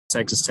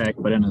Texas Tech,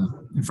 but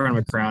in front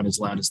of a crowd as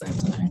loud as that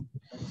today?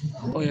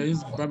 Oh yeah,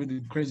 it's probably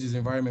the craziest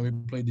environment we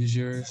played this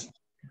year.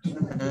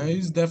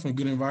 It's definitely a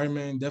good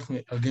environment,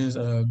 definitely against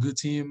a good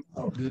team,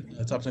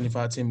 good top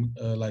 25 team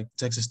like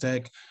Texas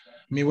Tech.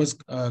 I mean, it was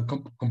a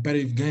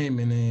competitive game,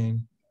 and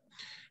then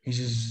we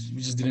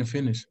just didn't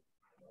finish.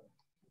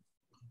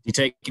 You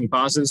take any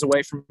positives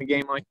away from a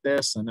game like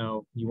this? I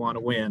know you want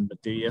to win,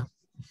 but do you?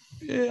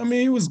 Yeah, I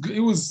mean, it was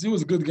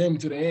a good game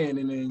to the end,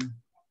 and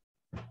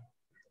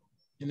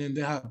then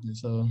that happened.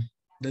 So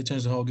that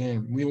changed the whole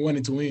game. We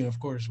wanted to win, of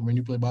course. When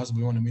you play basketball,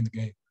 you want to win the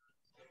game.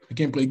 You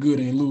can't play good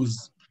and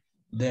lose.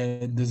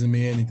 That doesn't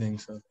mean anything.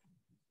 So,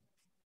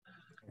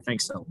 I think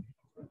so.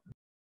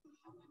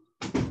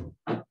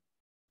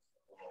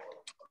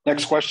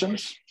 Next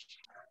questions.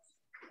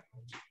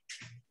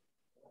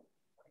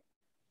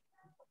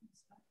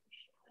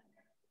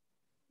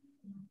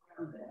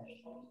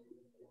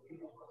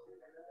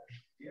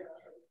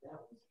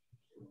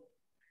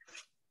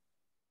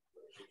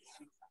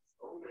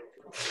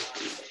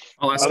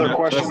 Other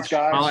questions,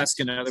 guys? I'll ask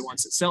another one.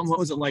 Selton, what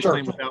was it like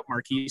playing without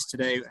Marquise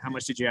today? How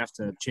much did you have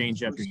to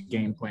change up your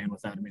game plan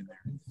without him in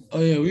there?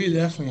 Oh yeah, we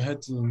definitely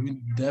had to.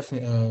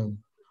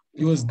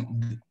 It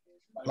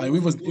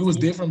was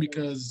different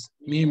because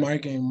me,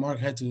 Mark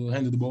had to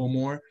handle the ball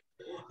more,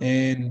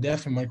 and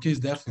Marquise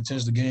definitely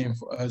changed the game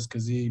for us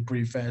because he's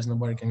pretty fast.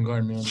 Nobody can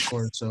guard me on the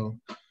court. So,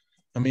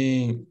 I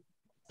mean,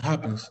 it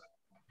happens.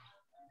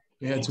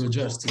 We had to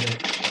adjust to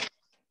that.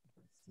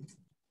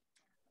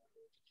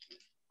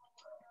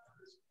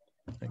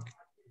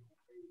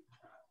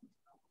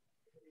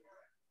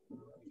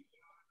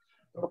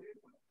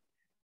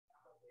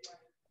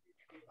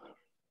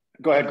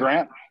 Go ahead,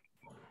 Grant.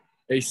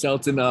 Hey,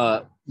 Selton,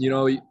 what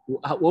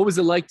was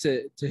it like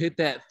to hit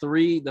that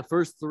three, the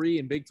first three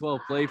in Big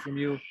 12 play from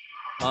you?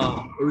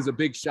 It was a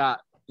big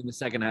shot in the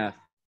second half.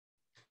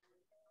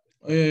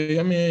 Yeah,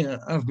 I mean,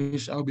 I'll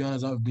be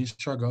honest, I've been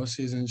struggling all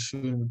season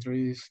shooting the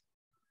threes.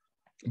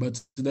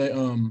 But today,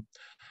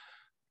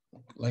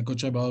 like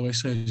Coach Ebb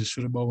always says, just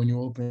shoot the ball when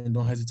you open,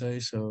 don't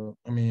hesitate. So,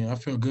 I mean, I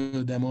feel good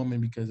at that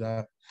moment because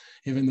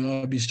even though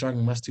I'll be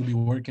struggling, I still be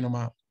working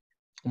on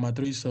my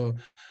three. So,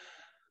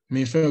 I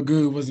mean, it felt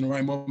good. It wasn't the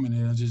right moment,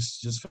 and I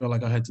just felt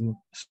like I had to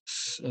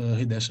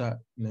hit that shot,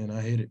 and then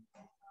I hit it.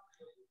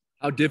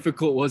 How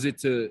difficult was it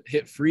to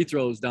hit free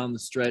throws down the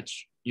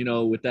stretch,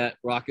 with that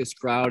raucous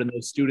crowd and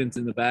those students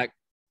in the back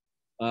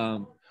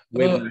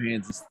waving their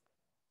hands?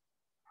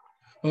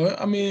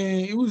 I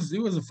mean, it was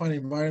a fun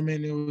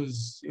environment. It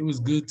was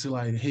good to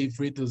like hit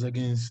free throws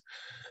against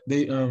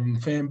they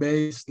fan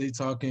base. They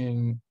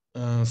talking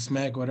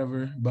smack,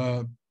 whatever.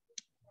 But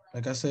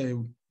like I said,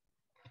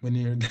 we're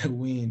near that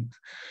win.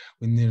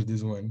 We're near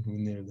this one. We're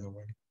near that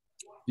one.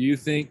 Do you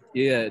think?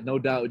 Yeah, no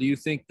doubt. Do you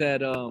think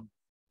that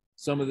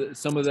some of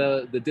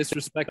the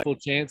disrespectful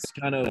chants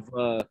kind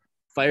of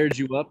fired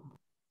you up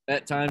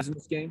at times in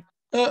this game?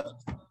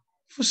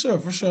 For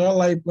sure. I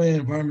like playing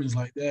environments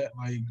like that.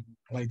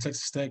 Like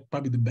Texas Tech,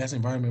 probably the best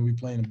environment we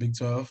play in the Big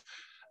 12.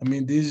 I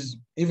mean,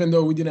 even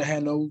though we didn't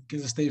have no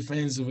Kansas State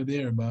fans over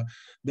there, but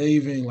they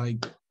even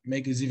like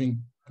make us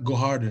even go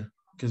harder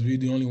because we're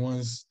the only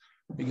ones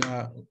we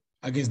got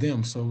against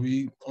them. So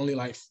we only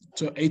like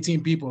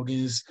 18 people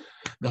against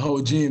the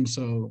whole gym.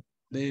 So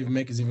they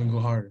make us even go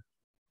harder.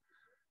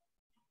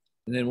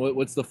 And then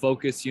what's the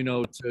focus,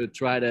 to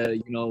try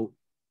to,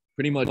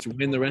 pretty much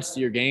win the rest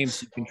of your games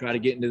so you can try to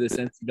get into this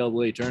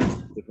NCAA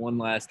tournament with one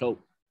last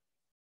hope?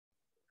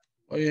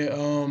 Oh, yeah.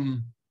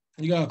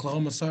 You got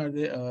Oklahoma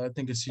Saturday. I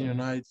think it's senior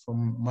night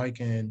from Mike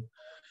and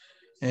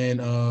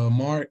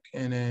Mark.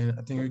 And then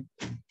I think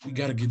we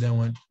got to get that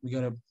one. We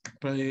got to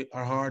play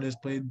our hardest,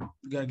 we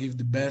got to give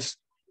the best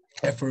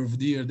effort of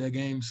the year that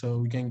game so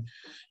we can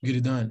get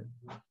it done.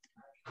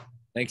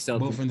 Thanks,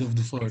 Selton. Both ends of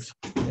the floors.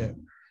 Yeah.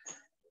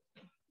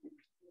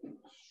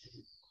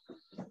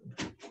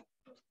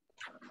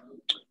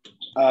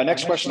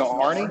 Next question to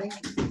Arnie.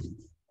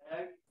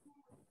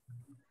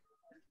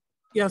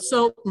 Yeah,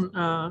 Selton,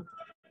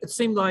 it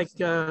seemed like,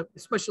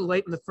 especially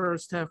late in the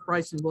first half,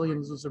 Bryson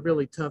Williams was a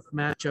really tough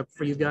matchup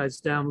for you guys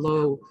down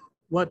low.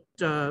 What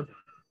you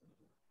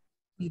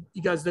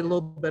guys did a little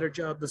better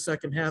job the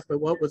second half, but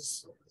what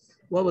was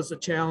the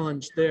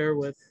challenge there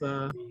with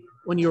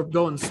when you were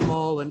going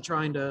small and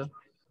trying to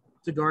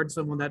guard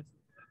someone that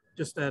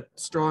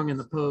strong in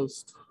the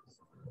post?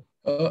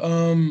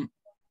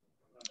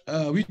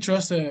 We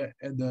trusted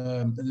at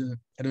the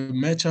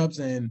matchups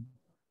and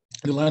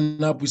the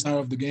lineup we started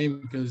off the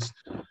game because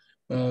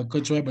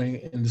Coach Weber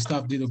and the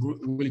staff did a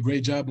really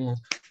great job on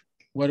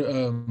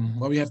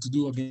what we have to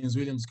do against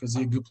Williams because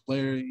he's a good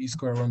player. He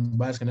scored around the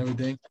basket and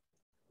everything.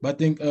 But I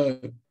think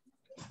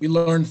we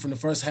learned from the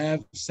first half,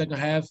 second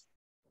half,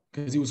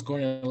 because he was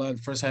scoring a lot in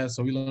the first half.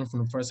 So we learned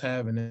from the first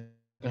half, and then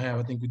the second half,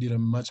 I think we did a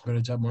much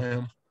better job on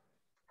him.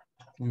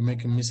 We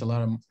make him miss a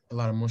lot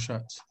of more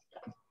shots.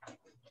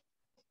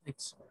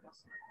 Thanks.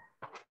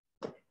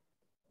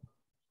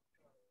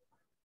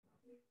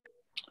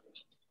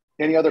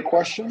 Any other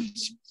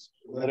questions?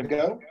 Let it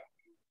go.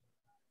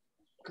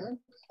 Okay.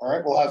 All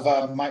right. We'll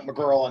have Mike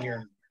McGurl on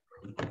here